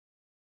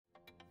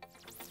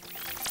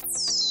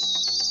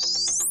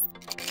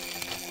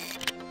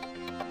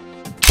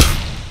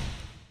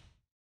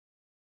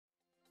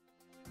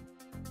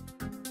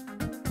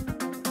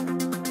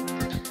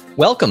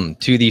Welcome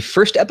to the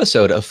first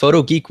episode of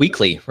Photo Geek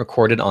Weekly,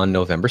 recorded on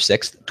November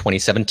 6th,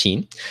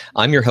 2017.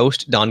 I'm your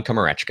host, Don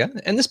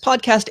Komarechka, and this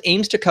podcast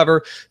aims to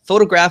cover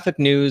photographic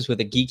news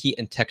with a geeky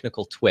and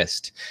technical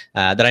twist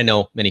that I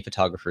know many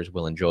photographers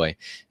will enjoy.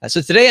 So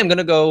today I'm going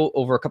to go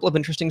over a couple of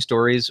interesting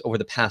stories over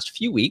the past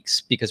few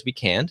weeks, because we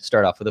can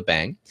start off with a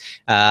bang.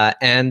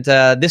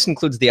 This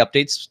includes the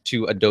updates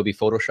to Adobe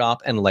Photoshop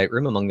and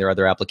Lightroom, among their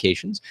other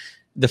applications,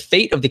 the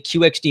fate of the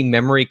QXD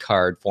memory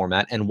card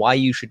format and why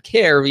you should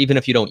care even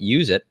if you don't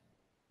use it.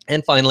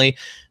 And finally,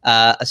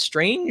 a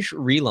strange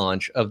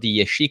relaunch of the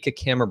Yashica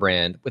camera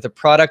brand with a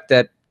product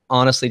that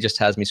honestly just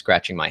has me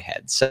scratching my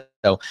head. So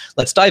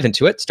let's dive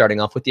into it,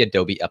 starting off with the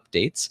Adobe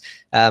updates.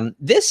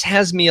 This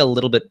has me a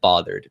little bit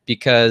bothered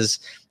because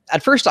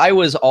at first I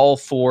was all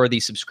for the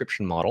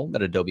subscription model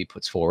that Adobe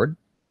puts forward,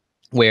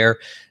 where,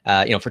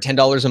 for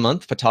 $10 a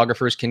month,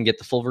 photographers can get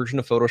the full version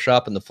of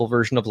Photoshop and the full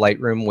version of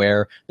Lightroom,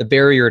 where the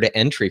barrier to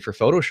entry for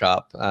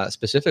Photoshop,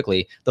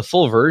 specifically, the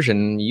full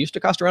version used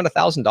to cost around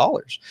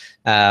 $1,000.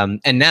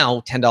 And now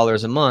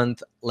 $10 a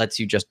month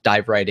lets you just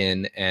dive right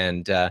in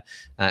and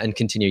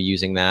continue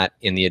using that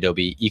in the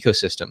Adobe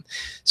ecosystem.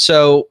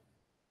 So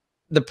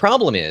the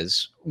problem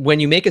is,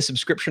 when you make a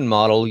subscription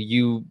model,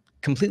 you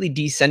completely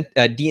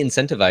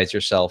de-incentivize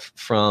yourself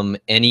from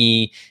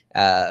any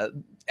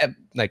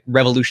like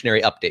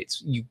revolutionary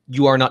updates.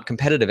 You are not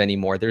competitive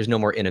anymore. There's no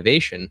more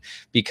innovation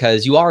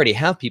because you already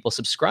have people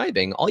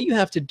subscribing. All you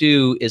have to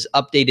do is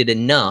update it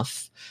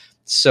enough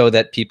so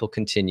that people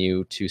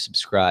continue to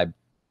subscribe.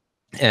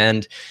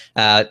 And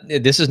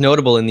this is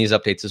notable in these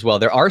updates as well.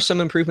 There are some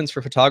improvements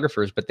for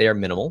photographers, but they are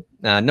minimal.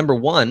 Number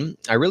one,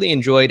 I really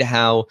enjoyed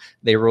how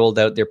they rolled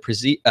out their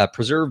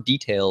Preserve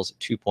Details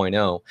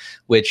 2.0,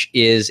 which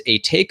is a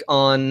take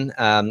on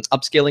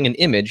upscaling an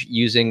image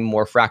using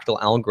more fractal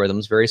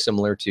algorithms, very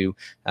similar to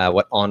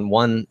what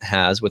On1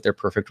 has with their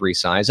perfect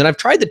resize. And I've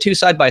tried the two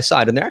side by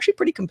side, and they're actually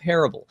pretty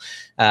comparable,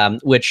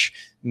 which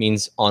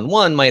means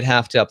On1 might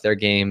have to up their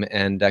game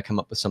and come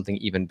up with something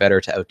even better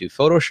to outdo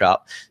Photoshop.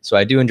 So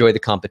I do enjoy the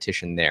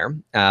competition there.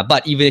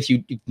 But even if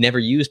you've never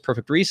used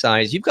perfect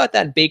resize, you've got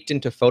that baked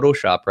into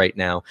Photoshop right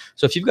now.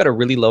 So if you've got a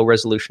really low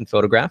resolution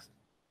photograph,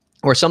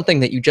 or something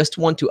that you just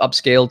want to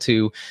upscale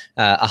to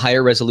a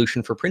higher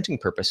resolution for printing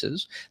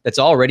purposes, that's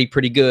already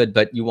pretty good,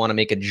 but you want to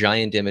make a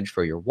giant image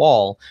for your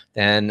wall,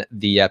 then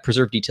the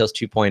Preserve Details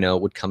 2.0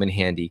 would come in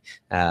handy,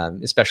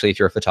 especially if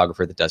you're a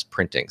photographer that does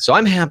printing. So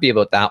I'm happy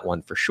about that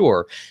one for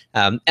sure.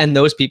 And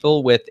those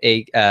people with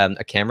a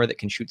camera that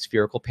can shoot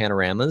spherical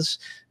panoramas,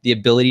 the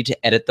ability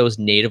to edit those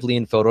natively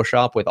in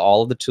Photoshop with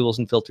all of the tools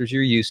and filters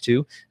you're used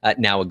to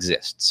now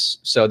exists.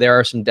 So there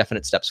are some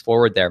definite steps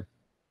forward there.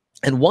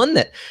 And one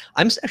that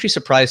I'm actually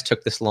surprised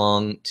took this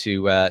long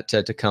to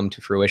come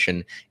to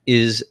fruition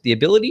is the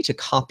ability to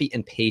copy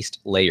and paste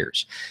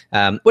layers,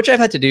 which I've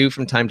had to do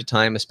from time to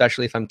time,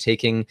 especially if I'm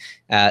taking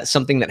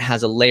something that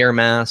has a layer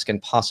mask and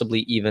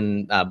possibly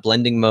even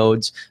blending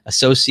modes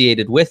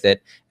associated with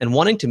it, and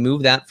wanting to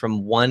move that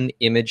from one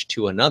image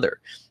to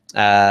another.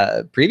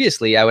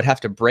 Previously, I would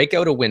have to break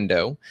out a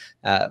window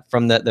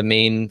from the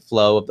main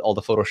flow of all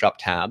the Photoshop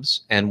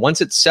tabs, and once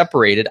it's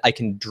separated, I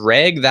can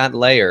drag that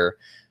layer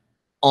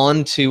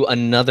onto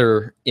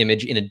another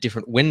image in a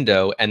different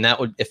window, and that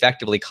would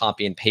effectively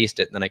copy and paste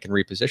it, and then I can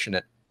reposition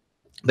it.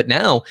 But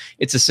now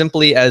it's as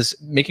simply as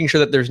making sure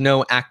that there's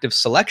no active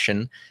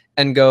selection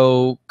and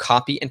go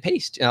copy and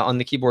paste on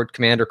the keyboard.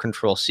 Command or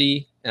Control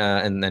C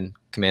and then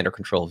Command or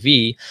Control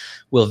V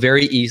will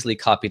very easily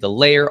copy the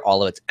layer,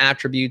 all of its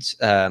attributes,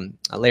 a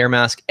layer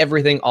mask,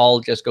 everything all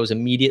just goes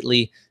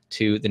immediately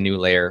to the new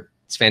layer.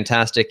 It's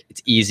fantastic.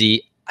 It's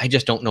easy. I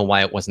just don't know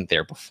why it wasn't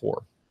there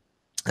before.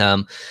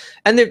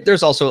 And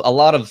there's also a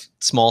lot of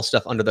small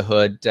stuff under the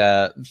hood,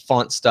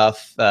 font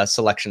stuff,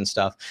 selection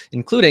stuff,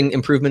 including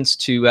improvements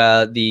to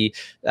the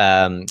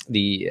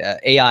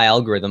AI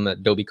algorithm.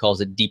 Adobe calls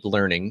it deep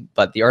learning,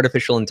 but the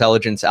artificial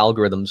intelligence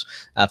algorithms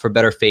for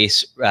better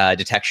face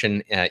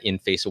detection in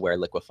face-aware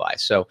liquify.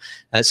 So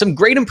some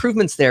great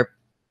improvements there.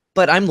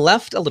 But I'm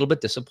left a little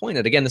bit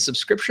disappointed. Again, the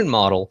subscription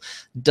model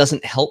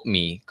doesn't help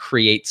me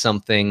create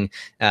something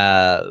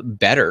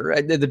better.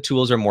 The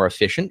tools are more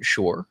efficient,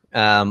 sure.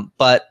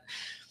 But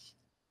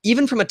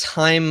even from a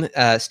time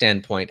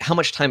standpoint, how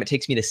much time it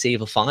takes me to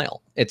save a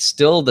file, it's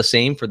still the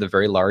same for the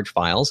very large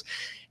files.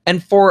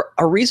 And for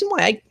a reason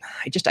why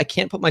I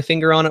can't put my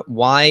finger on it,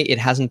 why it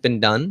hasn't been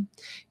done.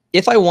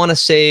 If I want to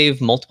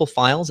save multiple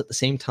files at the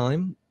same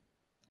time,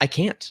 I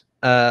can't.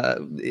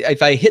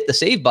 If I hit the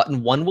save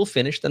button, one will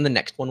finish, then the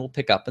next one will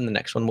pick up, and the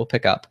next one will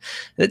pick up.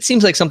 And it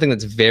seems like something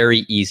that's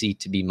very easy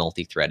to be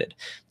multi-threaded,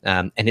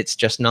 and it's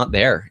just not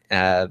there.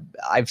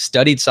 I've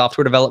studied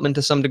software development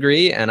to some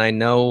degree, and I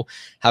know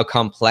how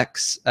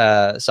complex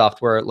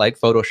software like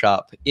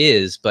Photoshop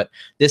is, but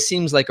this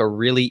seems like a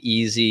really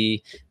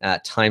easy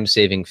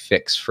time-saving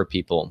fix for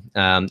people.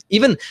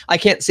 Even I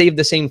can't save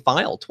the same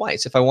file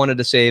twice. If I wanted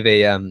to save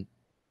a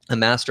a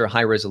master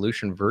high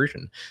resolution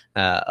version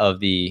of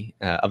the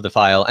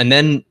file, and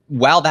then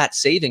while that's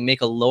saving,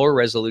 make a lower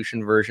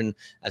resolution version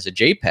as a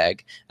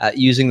JPEG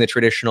using the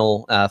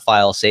traditional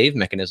file save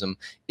mechanism.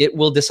 It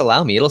will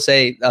disallow me. It'll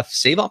say a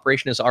save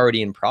operation is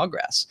already in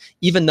progress,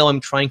 even though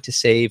I'm trying to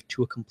save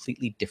to a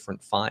completely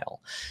different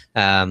file.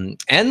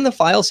 And the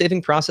file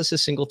saving process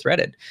is single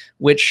threaded,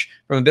 which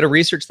from a bit of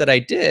research that I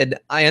did,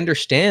 I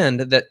understand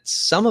that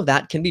some of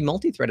that can be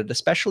multi-threaded,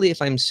 especially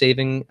if I'm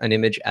saving an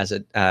image as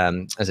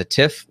a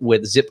TIFF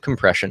with zip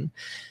compression.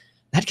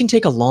 That can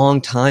take a long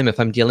time if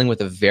I'm dealing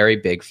with a very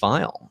big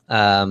file.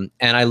 And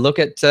I look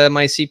at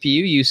my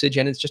CPU usage,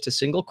 and it's just a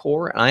single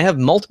core, and I have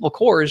multiple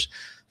cores.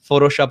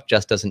 Photoshop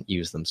just doesn't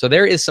use them. So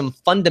there is some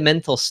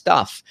fundamental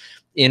stuff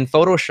in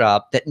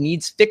Photoshop that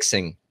needs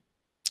fixing,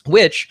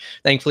 which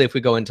thankfully, if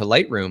we go into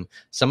Lightroom,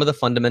 some of the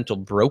fundamental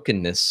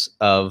brokenness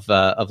of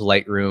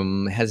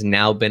Lightroom has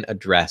now been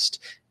addressed.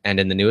 And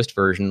in the newest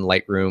version,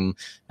 Lightroom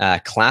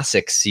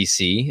Classic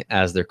CC,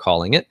 as they're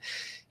calling it,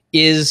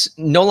 is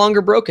no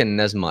longer broken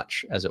as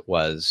much as it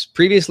was.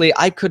 Previously,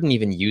 I couldn't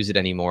even use it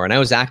anymore, and I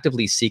was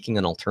actively seeking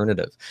an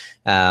alternative.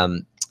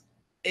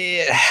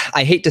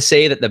 I hate to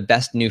say that the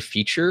best new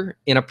feature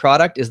in a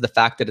product is the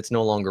fact that it's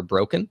no longer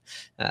broken.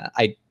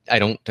 I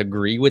don't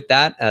agree with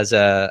that as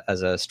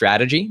a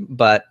strategy,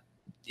 but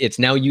it's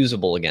now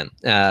usable again.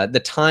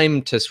 The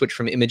time to switch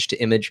from image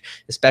to image,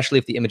 especially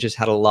if the images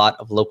had a lot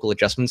of local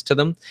adjustments to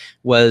them,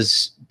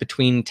 was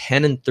between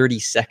 10 and 30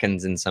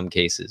 seconds in some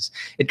cases.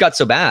 It got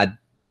so bad,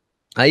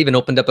 I even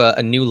opened up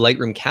a new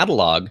Lightroom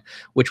catalog,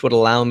 which would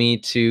allow me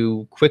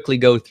to quickly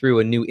go through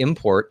a new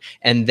import,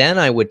 and then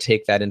I would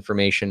take that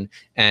information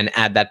and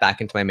add that back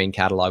into my main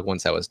catalog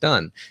once I was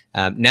done.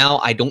 Now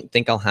I don't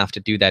think I'll have to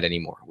do that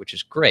anymore, which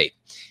is great.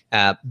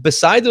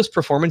 Beside those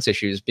performance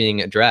issues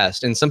being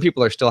addressed, and some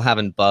people are still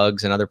having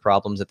bugs and other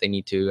problems that they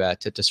need to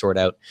sort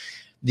out,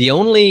 the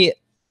only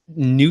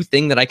new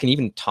thing that I can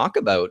even talk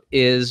about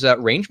is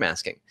range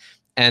masking.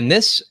 And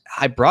this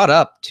I brought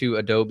up to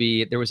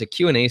Adobe. There was a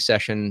Q&A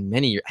session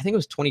many years, I think it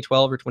was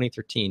 2012 or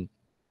 2013.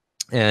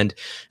 And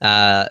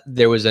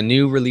there was a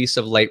new release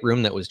of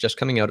Lightroom that was just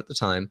coming out at the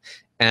time.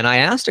 And I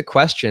asked a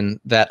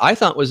question that I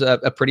thought was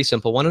a pretty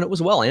simple one, and it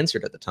was well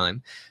answered at the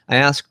time. I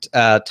asked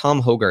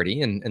Tom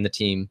Hogarty and the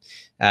team,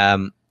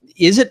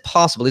 is it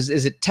possible, is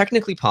it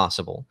technically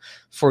possible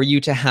for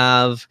you to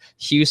have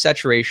hue,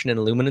 saturation,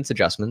 and luminance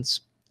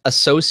adjustments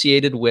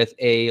associated with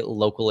a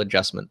local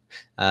adjustment,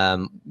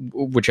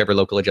 whichever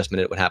local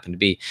adjustment it would happen to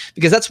be?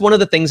 Because that's one of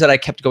the things that I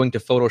kept going to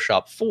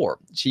Photoshop for,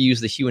 to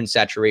use the hue and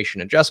saturation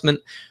adjustment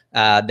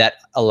that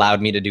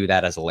allowed me to do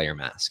that as a layer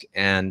mask.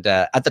 And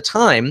at the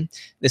time,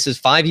 this is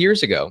 5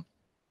 years ago,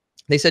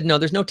 they said, no,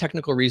 there's no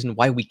technical reason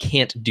why we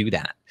can't do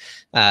that.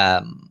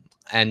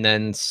 And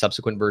then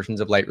subsequent versions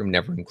of Lightroom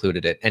never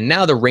included it. And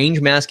now the range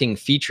masking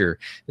feature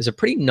is a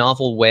pretty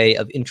novel way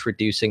of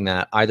introducing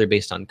that, either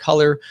based on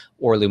color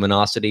or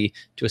luminosity,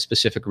 to a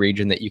specific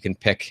region that you can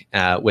pick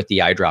with the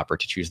eyedropper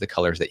to choose the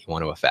colors that you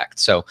want to affect.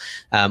 So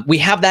we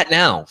have that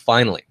now,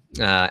 finally.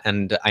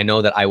 And I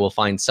know that I will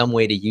find some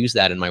way to use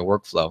that in my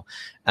workflow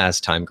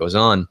as time goes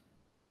on.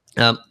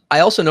 I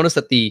also noticed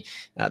that the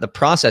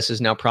process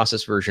is now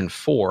process version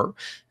 4,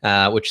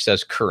 which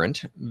says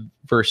current,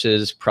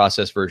 versus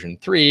process version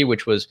 3,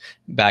 which was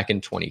back in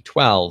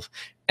 2012.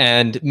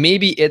 And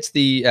maybe it's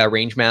the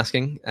range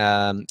masking.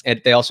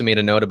 They also made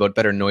a note about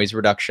better noise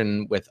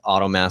reduction with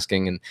auto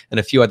masking and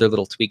a few other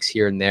little tweaks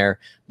here and there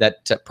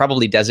that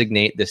probably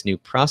designate this new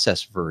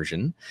process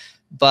version.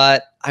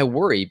 But I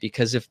worry,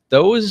 because if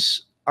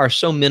those are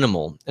so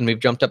minimal and we've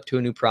jumped up to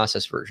a new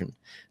process version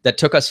that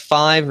took us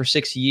 5 or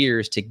 6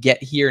 years to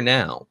get here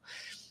now,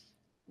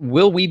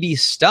 will we be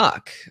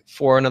stuck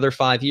for another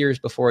 5 years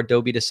before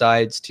Adobe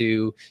decides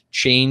to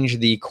change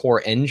the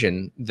core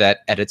engine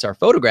that edits our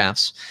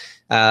photographs?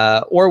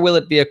 Or will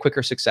it be a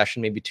quicker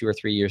succession, maybe 2 or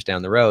 3 years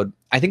down the road?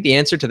 I think the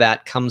answer to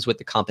that comes with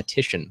the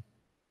competition,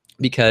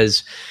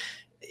 because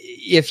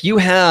if you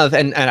have,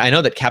 and I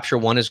know that Capture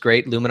One is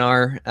great,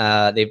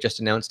 Luminar, they've just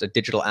announced a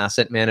digital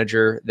asset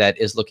manager that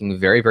is looking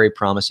very, very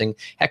promising.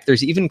 Heck,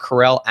 there's even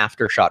Corel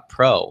Aftershot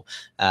Pro,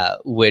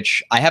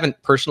 which I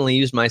haven't personally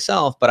used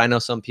myself, but I know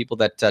some people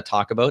that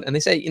talk about, and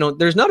they say, you know,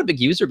 there's not a big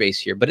user base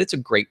here, but it's a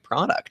great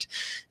product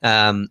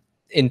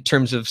in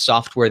terms of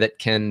software that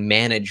can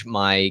manage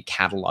my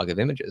catalog of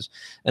images.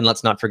 And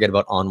let's not forget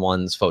about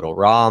ON1's Photo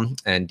Raw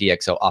and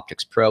DxO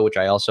Optics Pro, which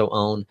I also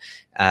own.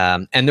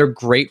 And they're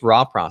great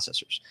RAW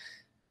processors.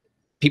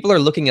 People are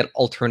looking at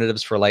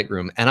alternatives for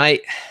Lightroom. And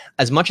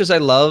as much as I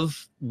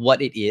love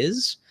what it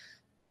is,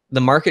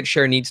 the market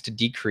share needs to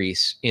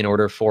decrease in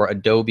order for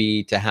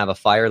Adobe to have a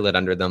fire lit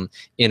under them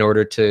in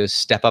order to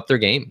step up their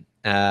game.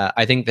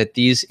 I think that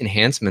these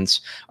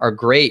enhancements are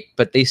great,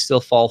 but they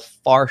still fall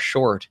far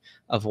short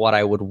of what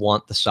I would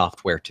want the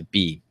software to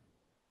be.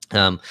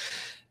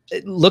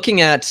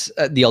 Looking at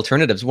the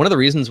alternatives, one of the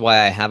reasons why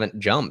I haven't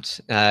jumped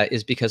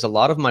is because a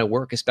lot of my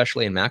work,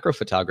 especially in macro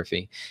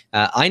photography,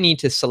 I need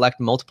to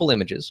select multiple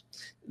images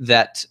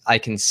that I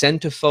can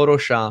send to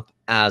Photoshop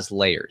as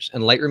layers,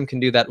 and Lightroom can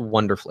do that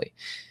wonderfully.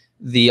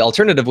 The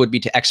alternative would be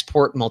to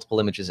export multiple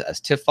images as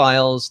TIFF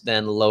files,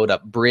 then load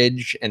up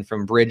Bridge, and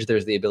from Bridge,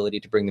 there's the ability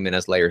to bring them in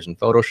as layers in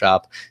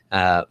Photoshop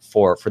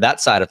for that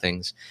side of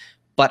things.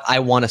 But I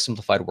want a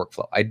simplified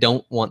workflow. I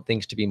don't want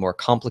things to be more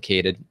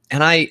complicated.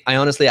 And I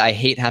honestly, I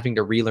hate having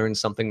to relearn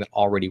something that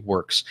already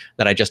works,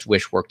 that I just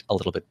wish worked a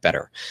little bit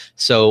better.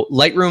 So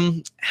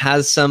Lightroom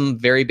has some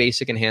very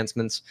basic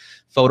enhancements.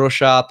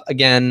 Photoshop,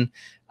 again,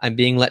 I'm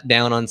being let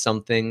down on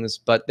some things,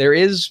 but there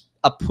is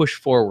a push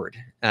forward.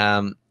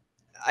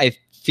 I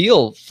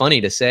feel funny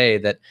to say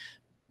that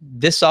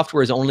this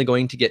software is only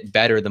going to get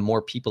better the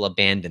more people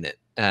abandon it,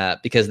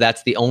 because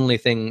that's the only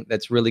thing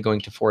that's really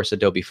going to force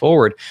Adobe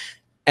forward.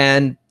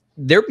 And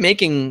they're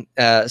making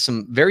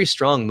some very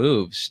strong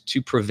moves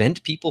to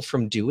prevent people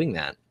from doing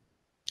that,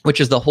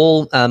 which is the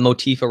whole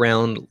motif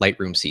around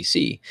Lightroom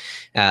CC,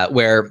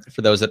 where,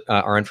 for those that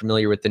are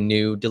unfamiliar with the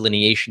new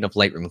delineation of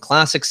Lightroom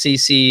Classic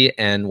CC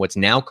and what's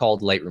now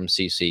called Lightroom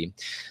CC,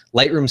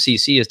 Lightroom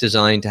CC is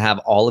designed to have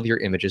all of your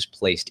images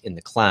placed in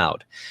the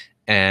cloud.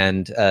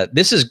 And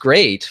this is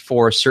great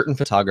for certain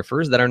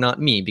photographers that are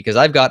not me, because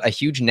I've got a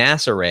huge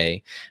NAS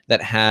array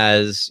that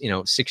has,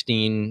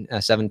 16,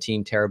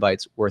 17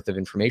 terabytes worth of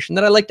information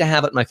that I like to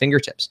have at my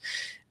fingertips.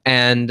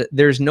 And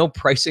there's no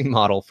pricing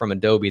model from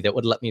Adobe that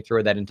would let me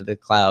throw that into the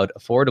cloud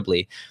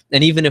affordably.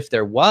 And even if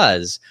there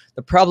was,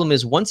 the problem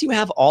is once you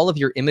have all of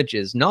your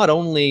images not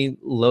only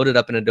loaded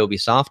up in Adobe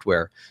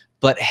software,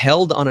 but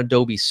held on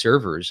Adobe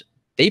servers,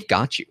 they've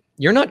got you.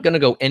 You're not going to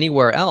go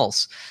anywhere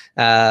else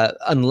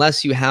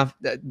unless you have,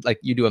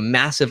 you do a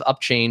massive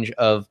upchange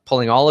of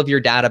pulling all of your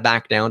data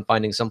back down,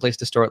 finding someplace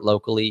to store it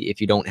locally if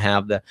you don't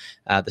have the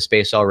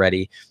space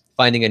already,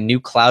 finding a new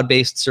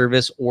cloud-based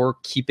service, or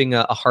keeping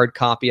a hard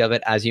copy of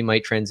it as you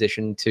might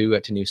transition to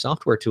new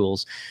software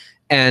tools.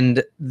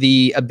 And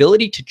the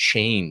ability to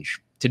change,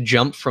 to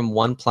jump from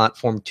one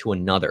platform to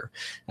another,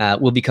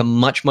 will become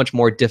much, much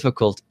more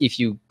difficult if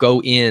you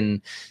go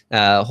in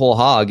whole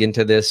hog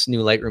into this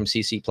new Lightroom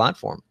CC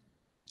platform.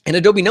 And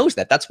Adobe knows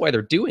that. That's why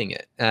they're doing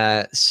it,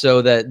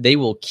 so that they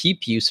will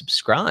keep you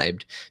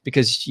subscribed,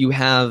 because you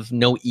have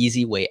no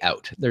easy way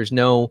out. There's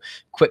no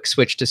quick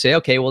switch to say,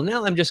 okay, well,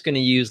 now I'm just going to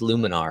use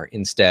Luminar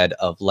instead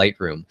of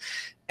Lightroom.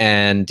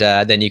 And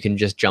then you can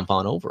just jump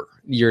on over.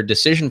 Your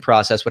decision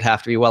process would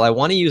have to be, well, I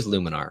want to use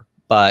Luminar,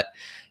 but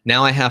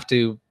now I have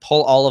to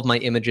pull all of my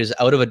images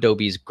out of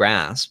Adobe's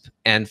grasp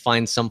and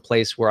find some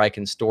place where I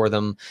can store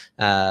them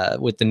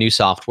with the new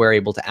software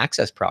able to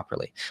access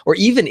properly. Or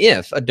even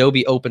if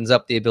Adobe opens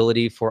up the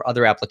ability for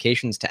other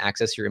applications to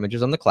access your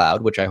images on the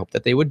cloud, which I hope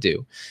that they would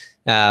do,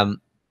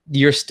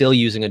 you're still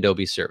using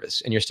Adobe's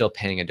service and you're still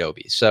paying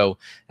Adobe. So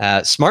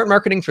smart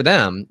marketing for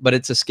them, but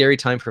it's a scary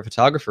time for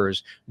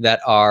photographers that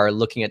are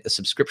looking at the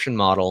subscription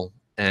model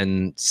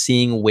and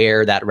seeing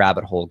where that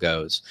rabbit hole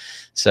goes.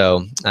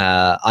 So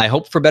I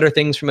hope for better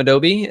things from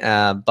Adobe,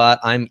 but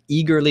I'm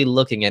eagerly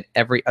looking at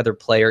every other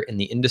player in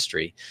the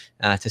industry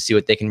to see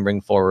what they can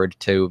bring forward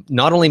to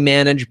not only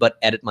manage, but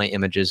edit my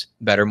images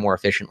better, more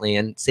efficiently,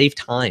 and save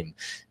time.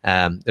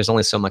 There's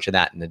only so much of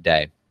that in a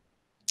day.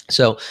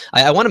 So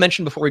I want to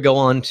mention before we go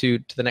on to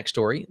the next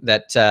story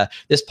that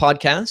this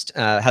podcast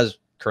has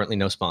currently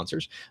no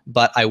sponsors,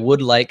 but I would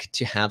like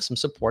to have some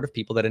support of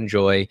people that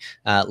enjoy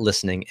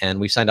listening. And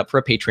we've signed up for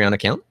a Patreon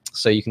account.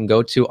 So you can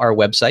go to our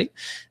website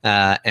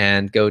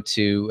and go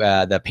to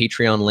the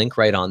Patreon link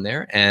right on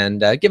there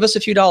and give us a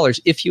few dollars.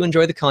 If you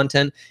enjoy the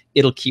content,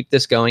 it'll keep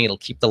this going. It'll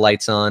keep the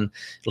lights on.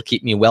 It'll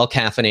keep me well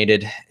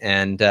caffeinated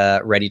and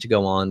ready to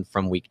go on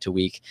from week to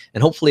week.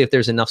 And hopefully if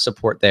there's enough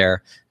support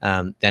there,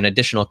 then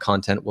additional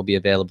content will be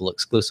available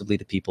exclusively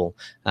to people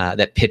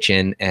that pitch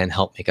in and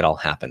help make it all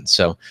happen.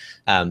 So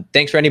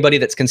thanks for anybody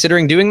that's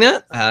considering doing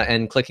that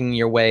and clicking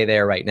your way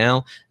there right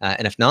now.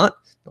 And if not,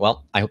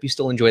 well, I hope you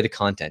still enjoy the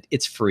content.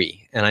 It's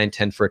free, and I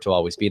intend for it to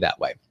always be that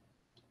way.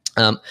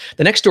 The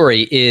next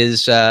story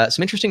is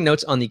some interesting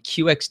notes on the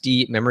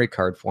QXD memory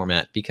card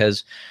format,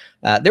 because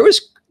there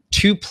was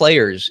two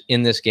players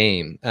in this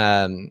game.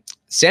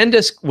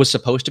 SanDisk was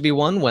supposed to be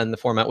one when the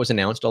format was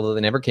announced, although they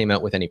never came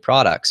out with any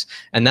products.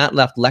 And that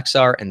left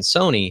Lexar and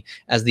Sony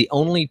as the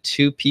only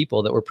two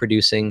people that were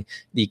producing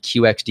the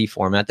QXD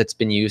format that's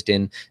been used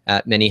in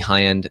many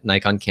high-end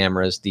Nikon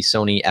cameras, the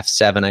Sony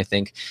F7, I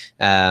think,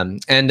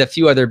 and a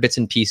few other bits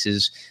and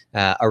pieces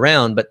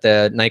around. But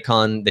the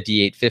Nikon, the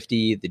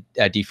D850, the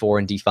D4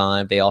 and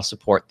D5, they all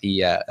support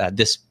the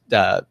this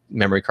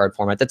memory card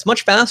format that's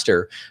much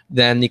faster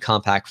than the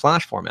compact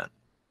flash format.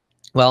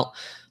 Well,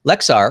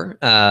 Lexar,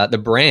 the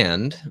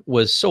brand,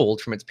 was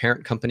sold from its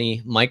parent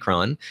company,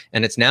 Micron,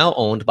 and it's now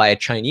owned by a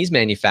Chinese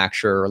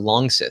manufacturer,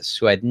 Longsys,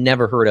 who I'd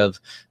never heard of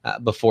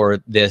before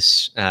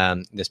this,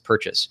 this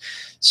purchase.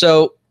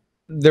 So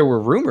there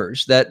were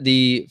rumors that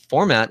the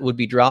format would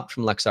be dropped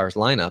from Lexar's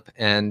lineup,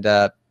 and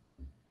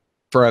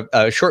for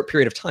a short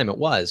period of time it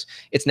was.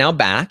 It's now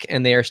back,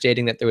 and they are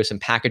stating that there was some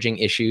packaging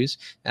issues,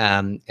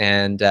 and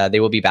they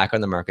will be back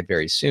on the market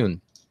very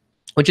soon.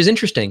 Which is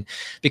interesting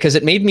because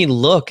it made me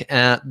look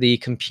at the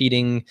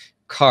competing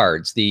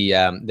cards,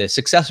 the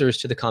successors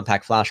to the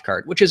compact flash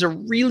card, which is a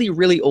really,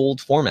 really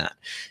old format.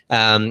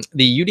 The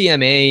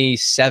UDMA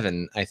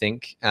 7, I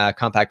think,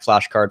 compact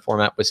flash card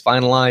format was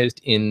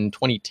finalized in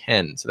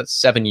 2010, so that's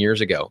 7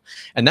 years ago.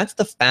 And that's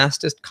the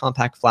fastest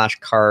compact flash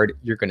card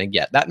you're going to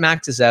get. That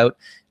maxes out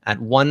at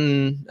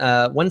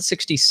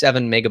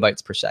 167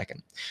 megabytes per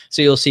second.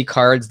 So you'll see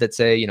cards that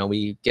say, you know,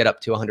 we get up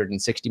to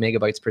 160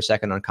 megabytes per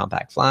second on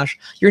compact flash.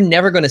 You're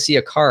never going to see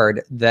a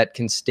card that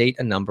can state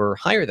a number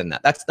higher than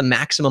that. That's the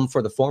maximum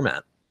for the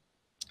format.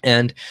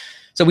 And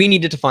so we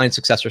needed to find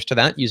successors to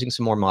that using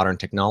some more modern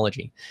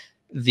technology.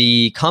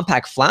 The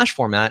compact flash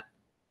format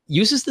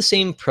uses the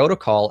same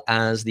protocol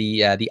as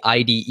the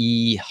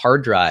IDE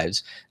hard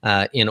drives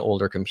in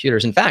older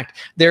computers. In fact,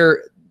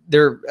 they're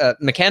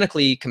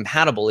mechanically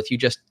compatible if you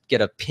just get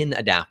a pin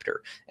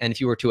adapter. And if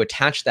you were to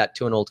attach that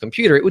to an old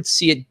computer, it would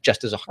see it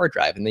just as a hard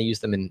drive. And they use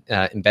them in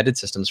embedded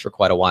systems for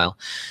quite a while.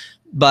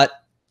 But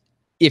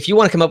if you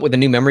want to come up with a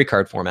new memory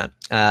card format,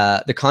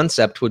 the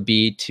concept would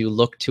be to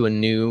look to a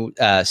new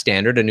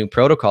standard, a new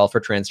protocol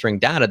for transferring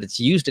data that's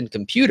used in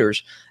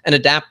computers and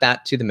adapt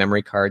that to the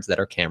memory cards that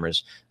our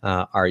cameras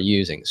are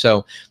using.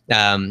 So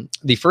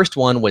the first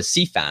one was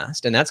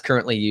CFast, and that's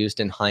currently used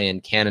in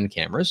high-end Canon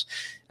cameras,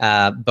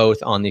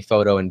 both on the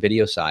photo and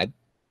video side.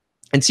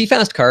 And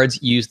CFast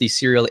cards use the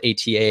serial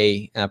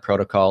ATA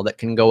protocol that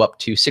can go up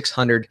to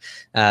 600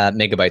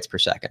 megabytes per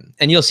second.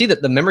 And you'll see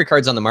that the memory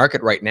cards on the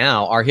market right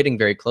now are hitting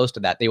very close to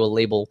that. They will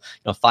label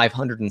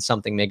 500 and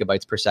something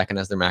megabytes per second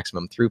as their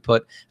maximum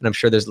throughput. And I'm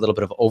sure there's a little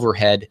bit of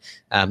overhead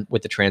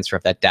with the transfer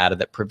of that data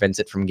that prevents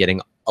it from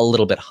getting a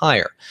little bit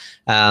higher.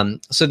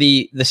 So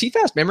the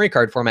CFast memory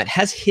card format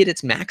has hit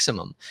its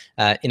maximum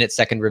in its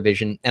second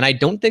revision, and I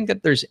don't think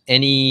that there's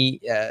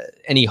any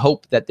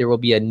hope that there will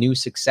be a new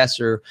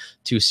successor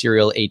to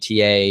serial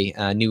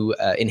ATA, new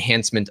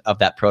enhancement of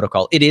that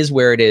protocol. It is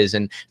where it is,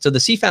 and so the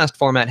CFast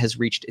format has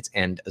reached its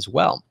end as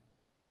well.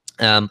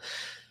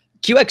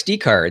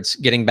 QXD cards,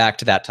 getting back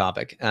to that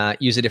topic,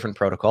 use a different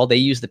protocol. They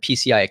use the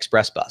PCI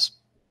Express bus,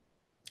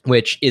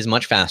 which is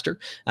much faster.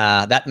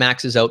 That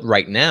maxes out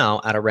right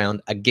now at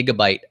around a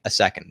gigabyte a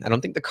second. I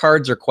don't think the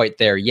cards are quite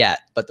there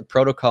yet, but the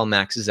protocol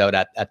maxes out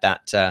at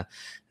that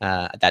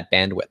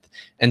bandwidth.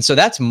 And so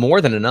that's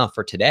more than enough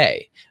for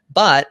today.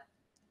 But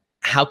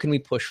how can we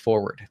push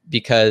forward?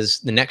 Because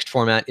the next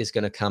format is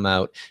going to come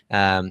out,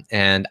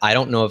 and I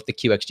don't know if the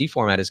QXD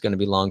format is going to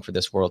be long for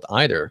this world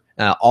either.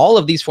 All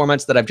of these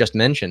formats that I've just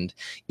mentioned,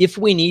 if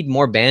we need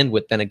more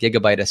bandwidth than a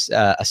gigabyte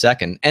a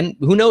second, and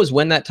who knows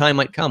when that time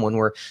might come, when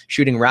we're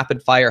shooting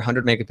rapid fire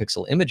 100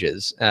 megapixel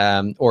images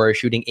or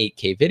shooting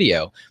 8K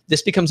video,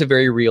 this becomes a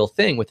very real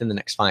thing within the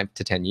next 5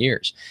 to 10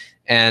 years.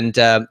 And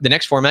the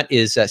next format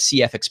is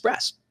CF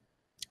Express,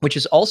 which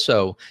is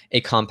also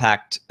a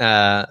compact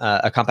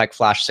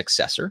flash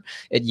successor.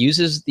 It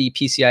uses the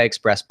PCI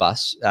Express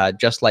bus,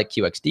 just like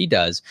QXD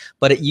does,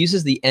 but it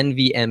uses the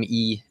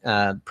NVMe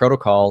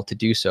protocol to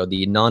do so,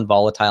 the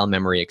non-volatile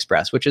memory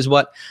express, which is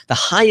what the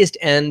highest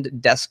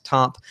end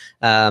desktop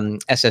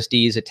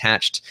SSDs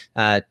attached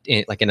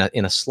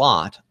in a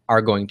slot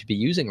are going to be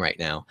using right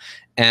now.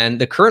 And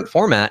the current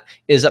format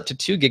is up to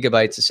 2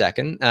 gigabytes a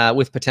second,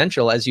 with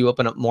potential, as you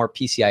open up more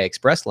PCI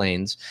Express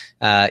lanes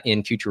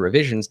in future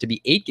revisions, to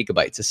be 8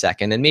 gigabytes a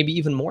second, and maybe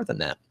even more than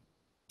that.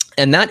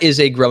 And that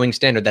is a growing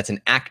standard. That's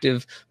an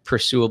active,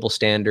 pursuable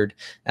standard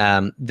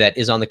that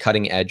is on the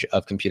cutting edge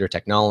of computer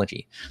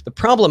technology. The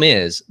problem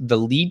is the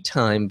lead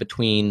time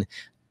between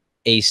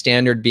a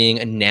standard being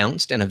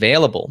announced and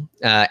available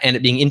and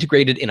it being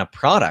integrated in a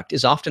product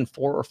is often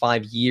 4 or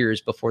 5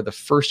 years before the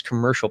first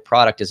commercial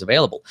product is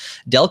available.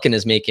 Delkin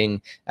is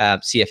making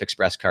CF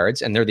Express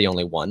cards, and they're the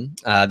only one.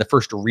 The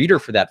first reader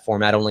for that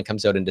format only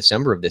comes out in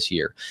December of this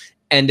year.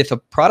 And if a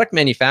product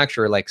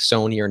manufacturer like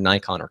Sony or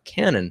Nikon or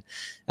Canon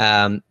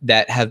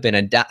that have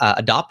been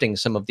adopting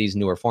some of these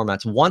newer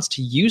formats wants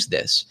to use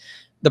this,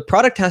 the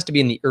product has to be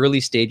in the early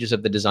stages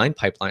of the design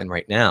pipeline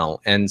right now.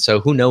 And so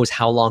who knows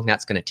how long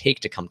that's going to take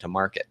to come to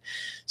market.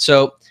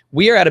 So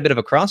we are at a bit of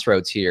a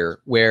crossroads here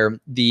where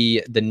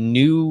the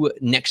new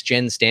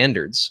next-gen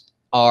standards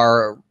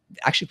are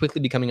actually quickly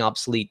becoming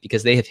obsolete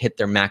because they have hit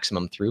their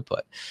maximum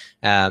throughput.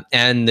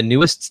 And the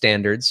newest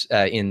standards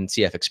in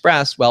CF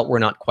Express, well, we're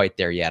not quite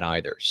there yet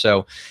either.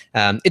 So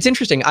it's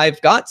interesting.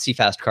 I've got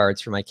CFast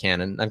cards for my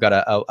Canon. I've got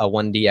a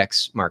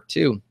 1DX Mark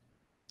II.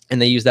 And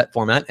they use that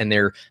format, and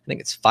I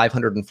think it's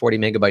 540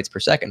 megabytes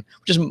per second,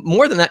 which is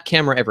more than that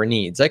camera ever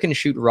needs. I can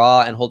shoot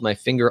RAW and hold my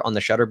finger on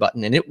the shutter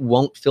button, and it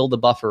won't fill the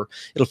buffer.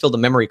 It'll fill the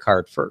memory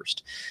card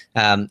first,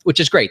 which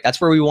is great. That's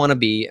where we want to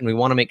be, and we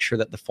want to make sure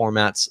that the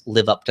formats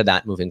live up to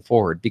that moving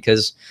forward,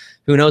 because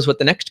who knows what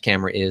the next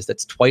camera is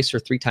that's 2 or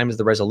 3 times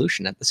the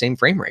resolution at the same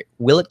frame rate.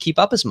 Will it keep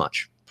up as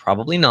much?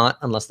 Probably not,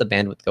 unless the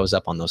bandwidth goes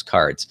up on those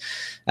cards.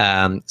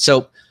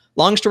 So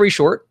long story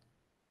short,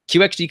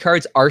 QXD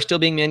cards are still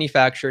being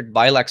manufactured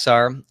by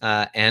Lexar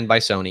and by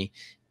Sony,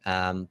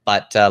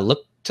 but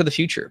to the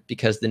future,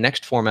 because the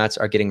next formats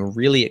are getting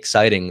really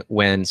exciting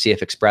when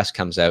CF Express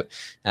comes out.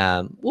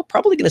 We're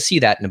probably going to see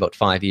that in about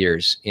 5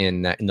 years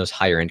in those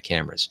higher end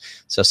cameras.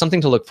 So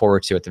something to look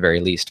forward to at the very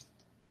least.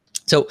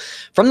 So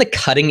from the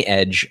cutting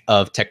edge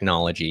of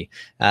technology,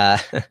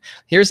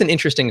 here's an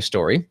interesting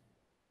story.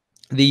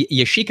 The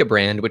Yashica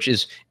brand, which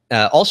is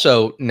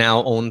also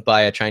now owned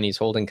by a Chinese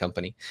holding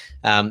company,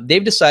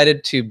 they've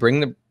decided to bring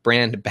the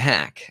brand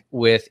back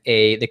with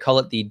they call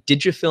it the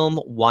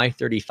Digifilm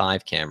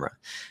Y35 camera.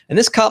 And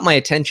this caught my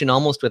attention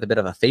almost with a bit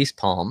of a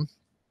facepalm,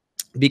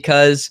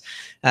 because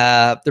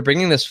they're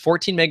bringing this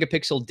 14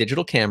 megapixel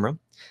digital camera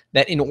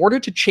that, in order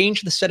to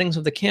change the settings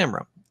of the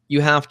camera,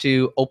 you have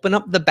to open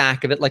up the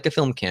back of it like a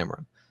film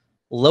camera,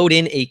 load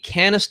in a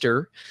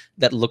canister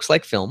that looks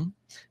like film,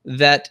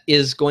 that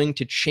is going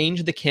to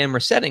change the camera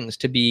settings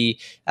to be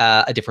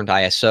a different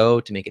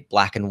ISO, to make it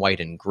black and white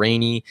and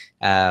grainy.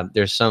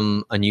 There's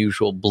some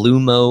unusual blue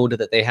mode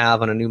that they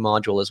have on a new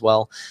module as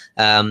well.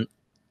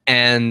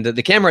 And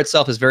the camera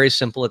itself is very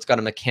simple. It's got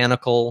a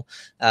mechanical,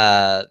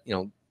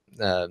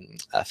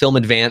 film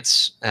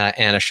advance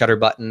and a shutter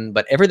button,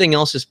 but everything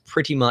else is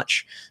pretty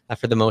much,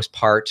 for the most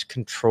part,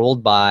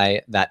 controlled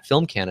by that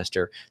film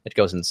canister that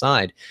goes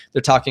inside.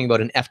 They're talking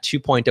about an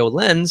f2.0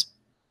 lens,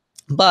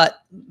 but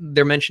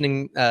they're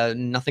mentioning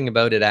nothing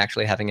about it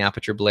actually having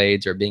aperture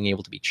blades or being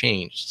able to be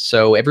changed.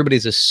 So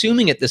everybody's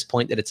assuming at this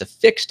point that it's a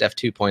fixed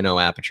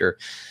f2.0 aperture,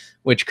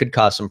 which could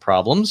cause some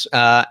problems.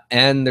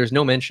 And there's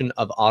no mention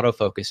of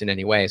autofocus in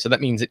any way. So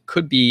that means it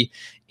could be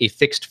a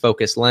fixed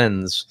focus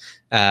lens,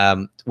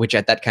 which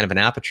at that kind of an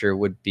aperture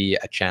would be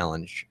a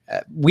challenge.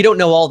 We don't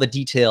know all the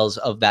details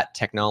of that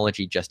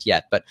technology just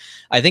yet, but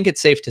I think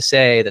it's safe to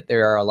say that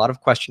there are a lot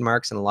of question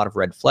marks and a lot of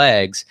red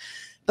flags.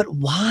 But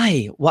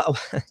why?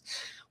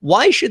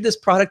 Why should this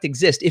product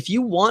exist? If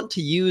you want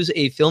to use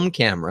a film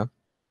camera,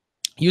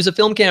 use a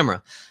film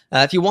camera.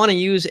 If you want to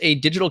use a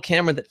digital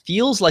camera that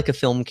feels like a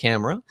film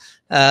camera,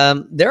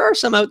 there are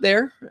some out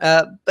there.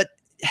 But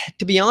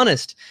to be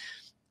honest,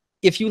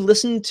 if you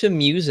listen to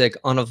music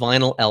on a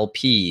vinyl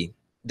LP,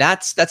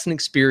 that's an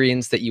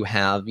experience that you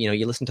have. You know,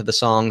 you listen to the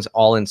songs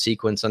all in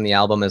sequence on the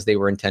album as they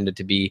were intended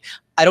to be.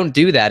 I don't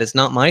do that. It's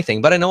not my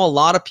thing. But I know a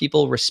lot of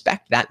people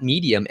respect that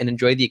medium and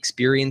enjoy the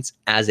experience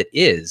as it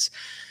is.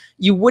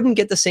 You wouldn't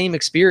get the same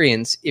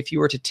experience if you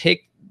were to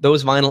take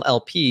those vinyl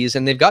LPs,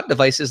 and they've got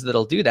devices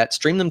that'll do that,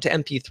 stream them to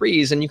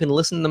MP3s, and you can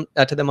listen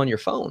to them on your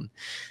phone.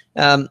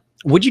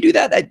 Would you do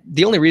that?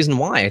 The only reason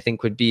why, I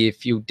think, would be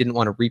if you didn't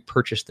want to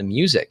repurchase the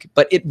music,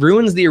 but it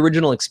ruins the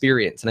original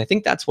experience. And I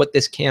think that's what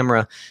this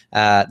camera,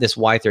 this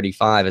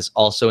Y35, is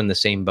also in the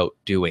same boat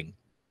doing.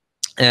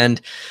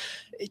 And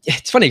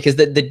it's funny because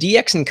the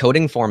DX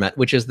encoding format,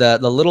 which is the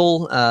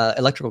little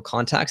electrical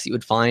contacts that you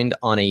would find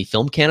on a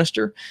film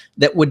canister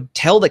that would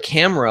tell the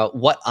camera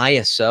what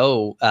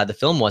ISO the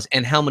film was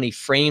and how many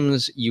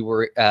frames you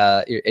were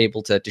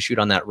able to shoot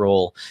on that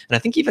roll. And I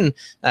think even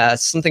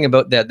something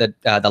about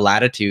the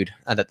latitude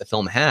that the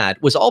film had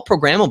was all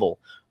programmable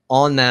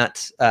on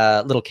that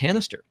little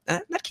canister.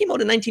 That came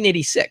out in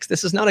 1986.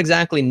 This is not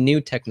exactly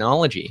new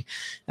technology.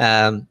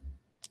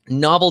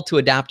 Novel to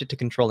adapt it to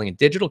controlling a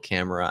digital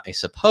camera, I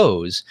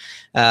suppose.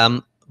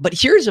 But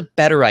here's a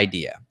better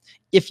idea.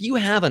 If you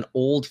have an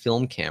old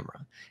film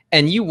camera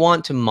and you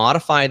want to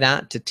modify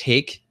that to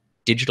take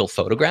digital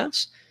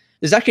photographs,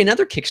 there's actually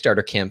another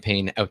Kickstarter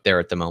campaign out there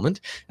at the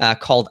moment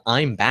called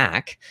I'm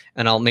Back,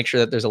 and I'll make sure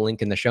that there's a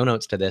link in the show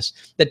notes to this,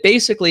 that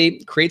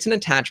basically creates an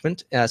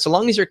attachment. So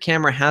long as your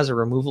camera has a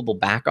removable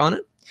back on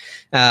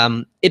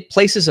it, it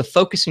places a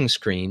focusing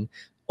screen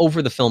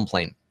over the film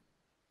plane,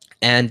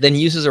 and then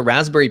uses a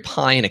Raspberry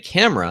Pi and a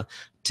camera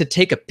to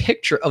take a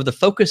picture of the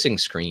focusing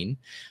screen.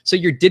 So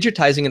you're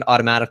digitizing it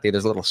automatically.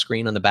 There's a little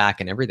screen on the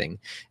back and everything.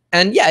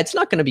 And yeah, it's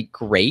not going to be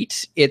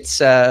great.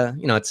 It's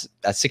it's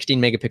a 16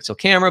 megapixel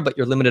camera, but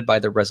you're limited by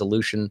the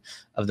resolution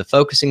of the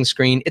focusing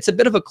screen. It's a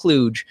bit of a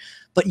kludge,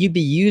 but you'd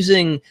be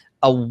using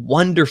a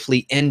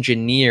wonderfully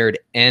engineered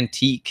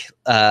antique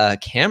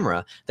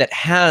camera that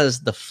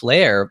has the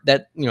flair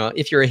that, you know,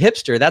 if you're a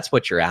hipster, that's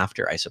what you're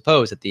after, I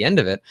suppose, at the end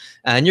of it.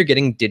 And you're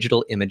getting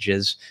digital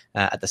images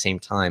at the same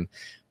time.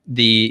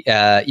 The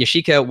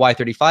Yashica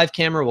Y35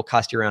 camera will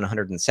cost you around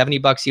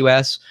 $170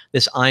 US.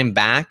 This I'm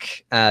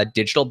Back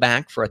digital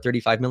back for a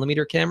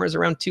 35mm camera is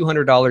around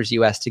 $200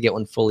 US to get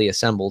one fully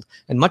assembled,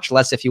 and much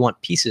less if you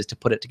want pieces to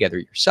put it together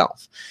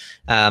yourself.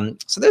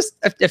 So there's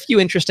a few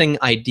interesting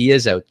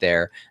ideas out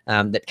there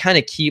that kind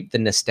of keep the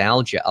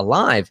nostalgia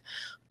alive.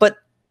 But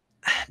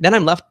then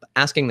I'm left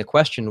asking the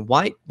question,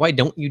 why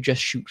don't you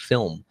just shoot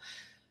film?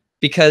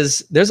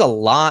 Because there's a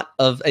lot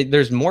of,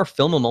 there's more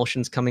film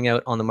emulsions coming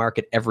out on the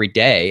market every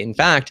day. In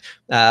fact,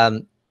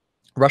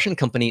 Russian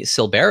company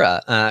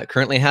Silbera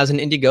currently has an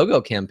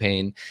Indiegogo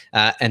campaign,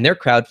 and they're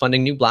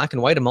crowdfunding new black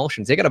and white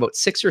emulsions. They got about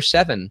 6 or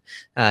 7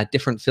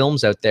 different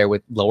films out there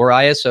with lower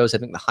ISOs. I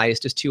think the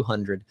highest is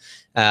 200,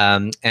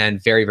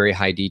 and very, very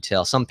high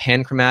detail. Some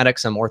panchromatic,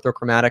 some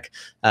orthochromatic.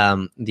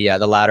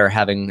 The latter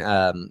having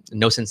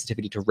no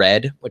sensitivity to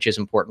red, which is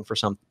important for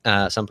some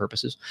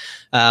purposes.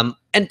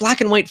 And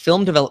black and white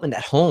film development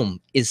at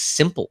home is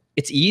simple.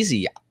 It's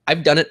easy.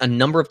 I've done it a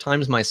number of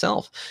times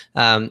myself,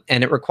 and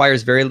it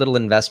requires very little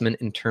investment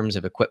in terms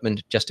of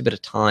equipment, just a bit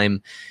of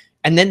time,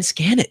 and then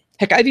scan it.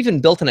 Heck, I've even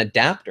built an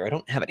adapter. I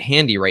don't have it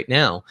handy right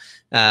now,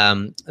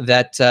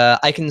 that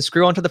I can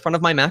screw onto the front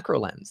of my macro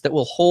lens that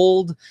will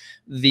hold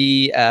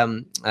the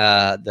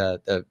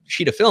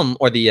sheet of film,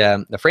 or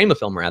the frame of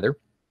film rather,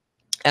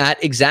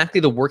 at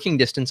exactly the working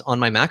distance on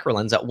my macro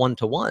lens at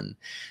 1:1.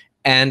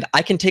 And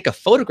I can take a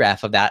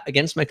photograph of that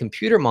against my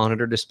computer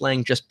monitor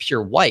displaying just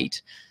pure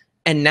white.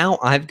 And now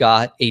I've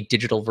got a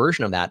digital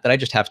version of that I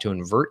just have to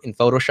invert in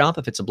Photoshop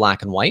if it's a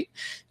black and white,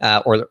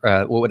 or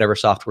whatever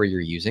software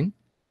you're using.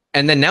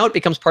 And then now it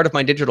becomes part of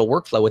my digital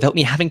workflow without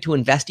me having to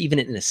invest even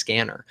in a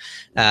scanner.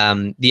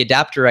 The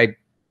adapter, I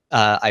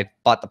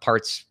bought the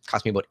parts,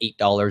 cost me about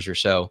 $8 or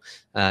so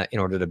in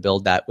order to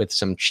build that, with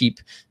some cheap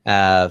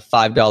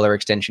 $5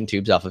 extension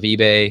tubes off of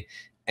eBay,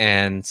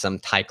 and some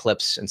tie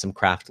clips and some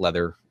craft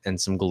leather and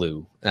some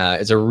glue.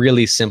 It's a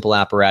really simple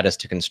apparatus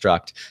to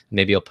construct.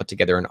 Maybe I'll put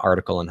together an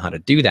article on how to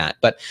do that.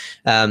 But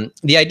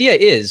the idea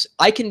is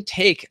I can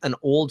take an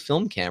old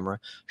film camera,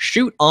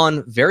 shoot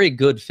on very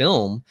good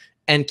film,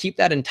 and keep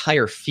that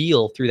entire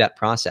feel through that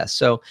process.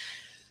 So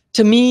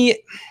to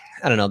me,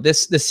 I don't know,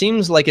 this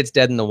seems like it's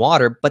dead in the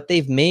water, but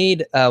they've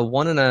made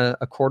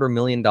 $1.25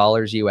 million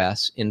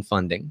US in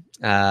funding,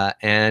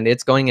 and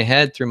it's going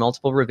ahead through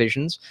multiple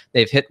revisions.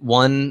 They've hit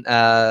one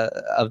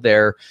of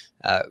their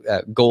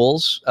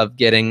goals of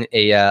getting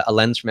a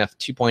lens from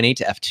f2.8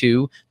 to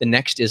f2. The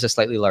next is a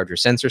slightly larger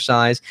sensor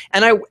size,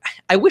 and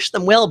I wish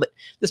them well, but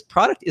this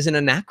product is an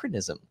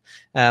anachronism.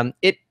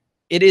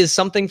 It is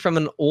something from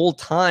an old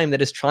time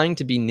that is trying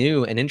to be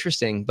new and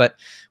interesting, but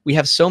we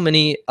have so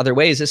many other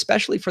ways,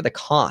 especially for the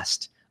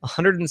cost,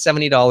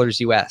 $170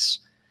 US.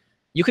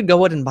 You could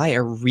go out and buy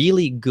a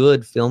really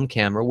good film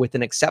camera with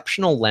an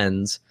exceptional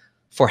lens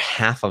for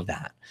half of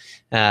that,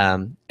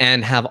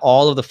 and have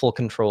all of the full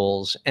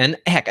controls, and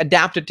heck,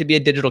 adapt it to be a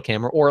digital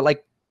camera. Or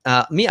like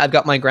me, I've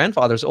got my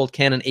grandfather's old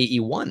Canon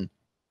AE1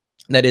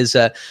 that is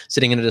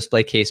sitting in a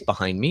display case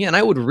behind me, and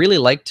I would really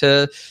like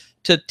to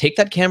take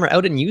that camera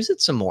out and use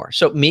it some more.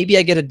 So maybe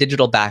I get a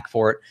digital back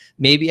for it.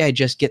 Maybe I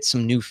just get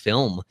some new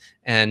film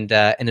and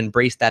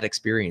embrace that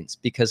experience,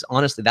 because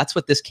honestly, that's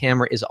what this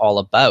camera is all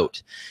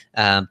about.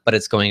 But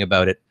it's going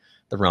about it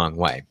the wrong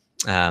way.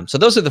 So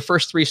those are the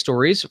first 3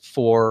 stories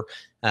for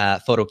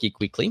Photo Geek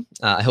Weekly.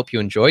 I hope you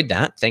enjoyed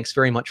that. Thanks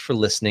very much for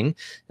listening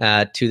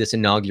to this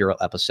inaugural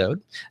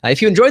episode.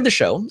 If you enjoyed the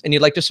show and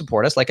you'd like to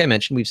support us, like I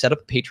mentioned, we've set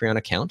up a Patreon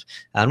account,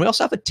 and we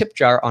also have a tip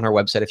jar on our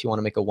website if you want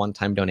to make a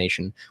one-time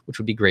donation, which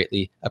would be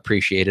greatly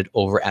appreciated,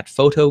 over at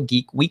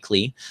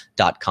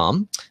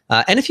photogeekweekly.com.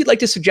 And if you'd like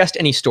to suggest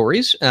any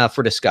stories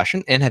for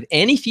discussion and have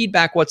any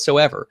feedback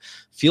whatsoever,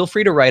 feel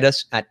free to write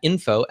us at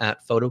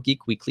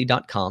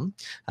info@photogeekweekly.com,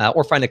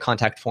 or find a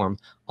contact form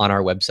on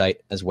our website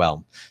as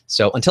well.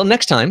 So until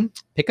next time,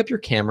 pick up your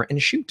camera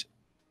and shoot.